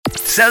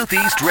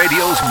Southeast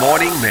Radio's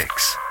morning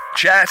mix.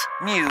 Chat,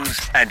 news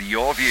and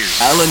your views.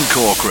 Alan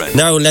Corcoran.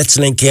 Now let's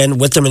link in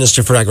with the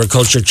Minister for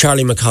Agriculture,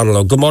 Charlie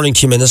McConalogue. Good morning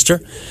to you,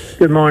 Minister.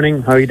 Good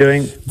morning. How are you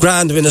doing?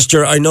 Grand,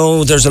 Minister. I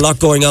know there's a lot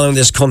going on in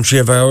this country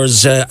of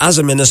ours. As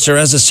a Minister,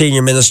 as a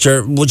Senior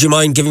Minister, would you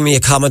mind giving me a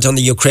comment on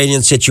the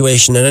Ukrainian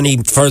situation and any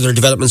further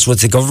developments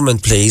with the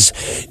government, please?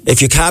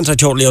 If you can't, I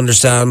totally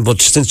understand, but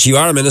since you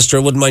are a Minister, I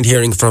wouldn't mind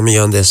hearing from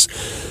you on this.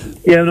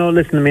 Yeah, no,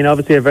 listen, I mean,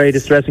 obviously a very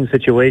distressing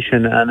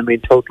situation, and I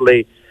mean,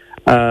 totally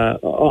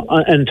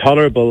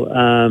intolerable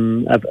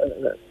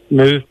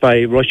move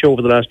by Russia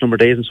over the last number of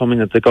days, and something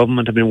that the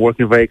government have been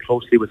working very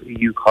closely with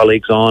EU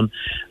colleagues on.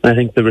 And I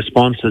think the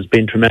response has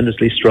been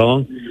tremendously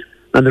strong.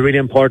 And the really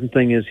important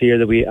thing is here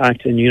that we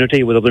act in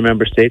unity with other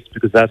member states,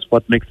 because that's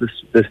what makes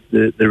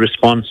the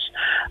response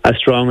as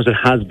strong as it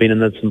has been,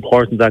 and it's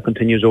important that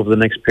continues over the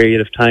next period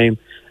of time.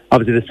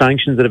 Obviously, the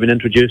sanctions that have been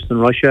introduced in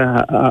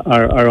Russia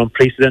are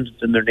unprecedented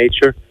in their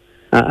nature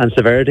and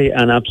severity,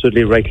 and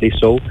absolutely rightly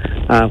so.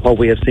 What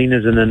we have seen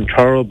is an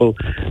intolerable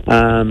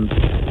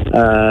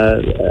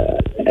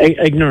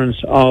ignorance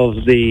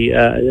of the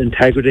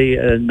integrity,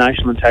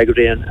 national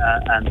integrity, and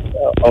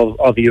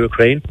of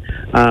Ukraine.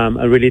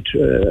 A really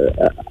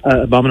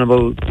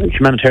abominable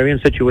humanitarian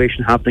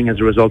situation happening as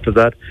a result of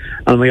that,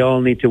 and we all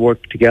need to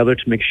work together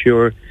to make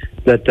sure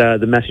that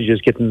the message is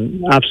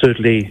getting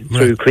absolutely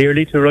through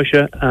clearly to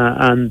Russia,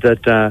 and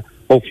that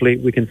hopefully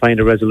we can find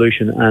a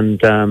resolution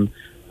and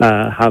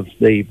have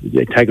the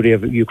integrity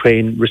of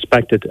Ukraine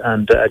respected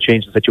and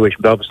change the situation.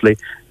 But obviously,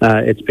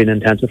 it's been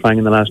intensifying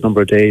in the last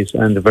number of days,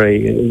 and a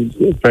very,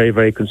 very,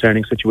 very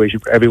concerning situation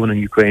for everyone in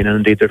Ukraine and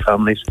indeed their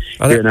families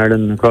here in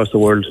Ireland and across the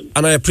world.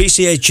 And I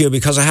appreciate you,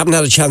 because I haven't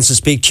had a chance to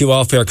speak to you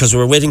off air because we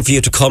were waiting for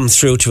you to come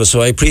through to us.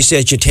 So I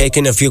appreciate you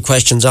taking a few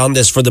questions on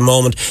this for the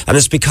moment. And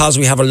it's because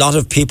we have a lot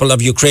of people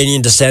of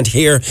Ukrainian descent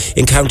here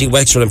in County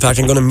Wexford. In fact,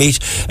 I'm going to meet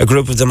a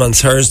group of them on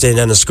Thursday in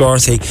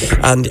Enniscorthy.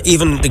 And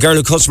even the girl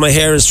who cuts my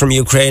hair is from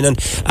Ukraine.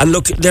 And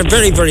look, they're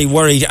very, very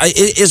worried.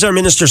 Is our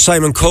Minister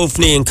Simon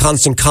Coveney in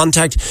constant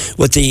contact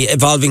with the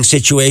evolving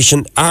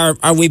situation?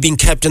 Are we being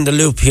kept in the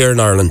loop here in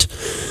Ireland?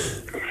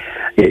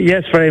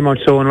 Yes, very much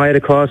so. And right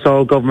across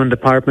all government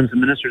departments and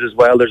ministers as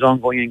well, there's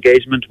ongoing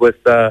engagement with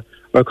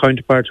our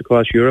counterparts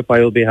across Europe. I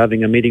will be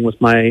having a meeting with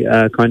my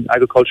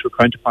agricultural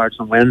counterparts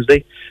on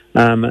Wednesday,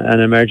 an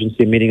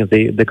emergency meeting of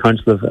the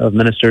Council of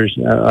Ministers,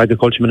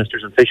 Agriculture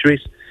Ministers and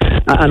Fisheries.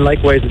 And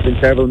likewise, there's been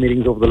several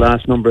meetings over the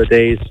last number of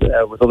days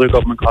with other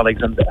government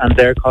colleagues and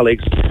their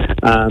colleagues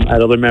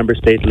at other member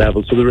state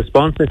levels. So the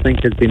response, I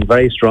think, has been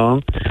very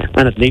strong,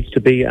 and it needs to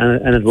be,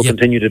 and it will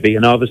continue to be.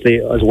 And obviously,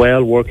 as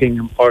well, working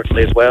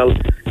importantly as well,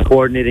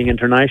 coordinating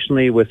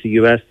internationally with the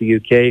US, the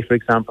UK, for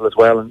example, as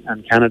well,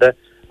 and Canada.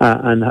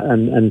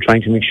 And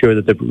trying to make sure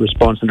that the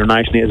response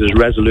internationally is as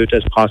resolute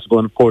as possible.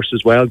 And of course,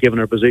 as well, given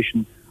our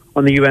position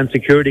on the UN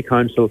Security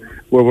Council,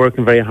 we're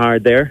working very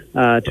hard there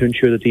to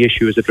ensure that the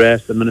issue is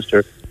addressed. And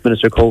Minister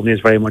Coveney is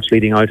very much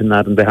leading out on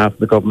that on behalf of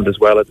the government as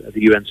well at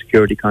the UN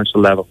Security Council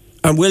level.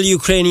 And will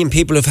Ukrainian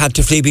people who've had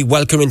to flee be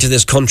welcome into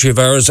this country of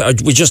ours?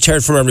 We just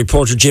heard from our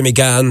reporter Jimmy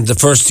Gann, the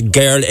first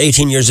girl,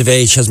 18 years of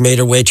age, has made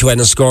her way to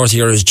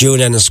Enniscorthy, or is due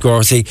in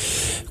Enniscorthy.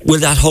 Will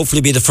that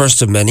hopefully be the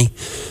first of many?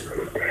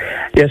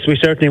 Yes, we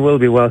certainly will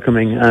be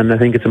welcoming, and I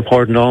think it's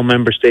important all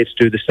member states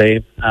do the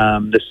same.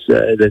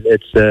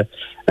 It's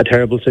a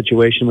terrible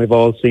situation. We've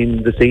all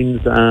seen the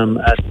scenes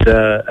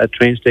at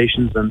train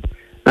stations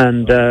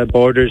and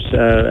borders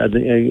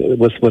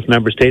with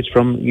member states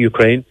from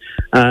Ukraine,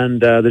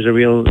 and there's a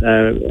real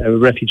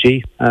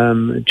refugee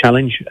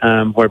challenge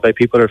whereby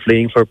people are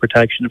fleeing for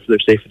protection and for their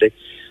safety,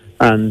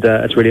 and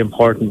it's really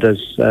important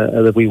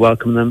that we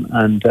welcome them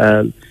and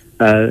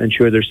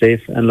ensure they're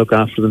safe and look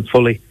after them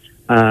fully.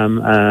 In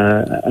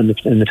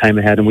the time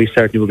ahead, and we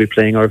certainly will be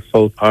playing our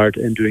full part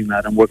in doing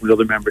that and working with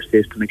other member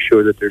states to make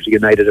sure that there's a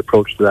united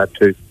approach to that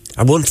too.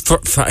 And one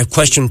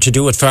question to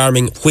do with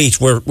farming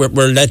wheat.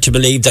 We're led to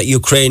believe that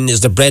Ukraine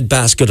is the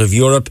breadbasket of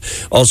Europe,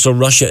 also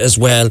Russia as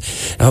well.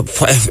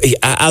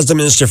 As the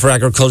Minister for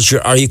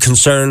Agriculture, are you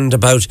concerned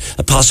about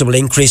a possible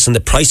increase in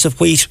the price of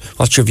wheat?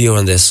 What's your view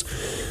on this?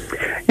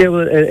 Yeah,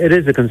 well, it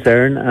is a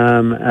concern.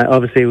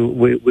 Obviously,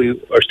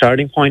 our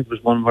starting point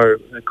was one where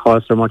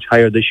costs are much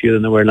higher this year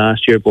than they were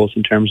last year, both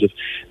in terms of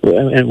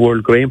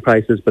world grain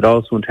prices, but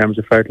also in terms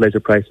of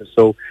fertiliser prices.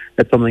 So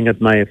it's something that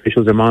my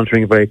officials are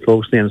monitoring very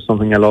closely, and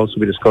something I'll also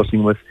be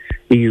discussing with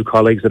EU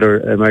colleagues at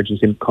our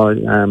emergency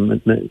Council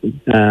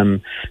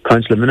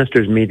of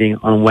Ministers meeting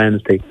on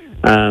Wednesday.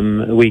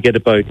 We get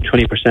about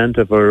 20%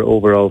 of our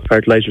overall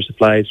fertiliser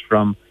supplies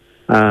from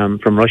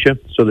Russia,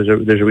 so there's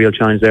a real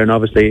challenge there, and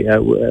obviously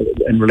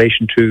in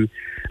relation to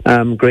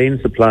grain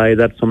supply,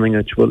 that's something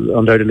that will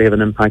undoubtedly have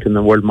an impact in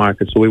the world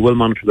market. So we will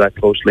monitor that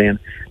closely, and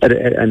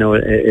I know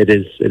it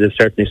is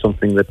certainly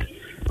something that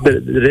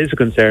is a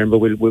concern, but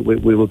we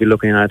will be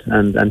looking at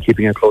and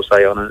keeping a close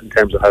eye on it in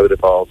terms of how it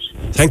evolves.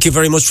 Thank you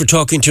very much for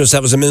talking to us.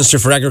 That was the Minister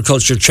for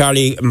Agriculture,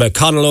 Charlie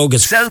McConalogue.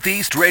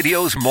 Southeast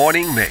Radio's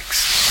morning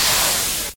mix.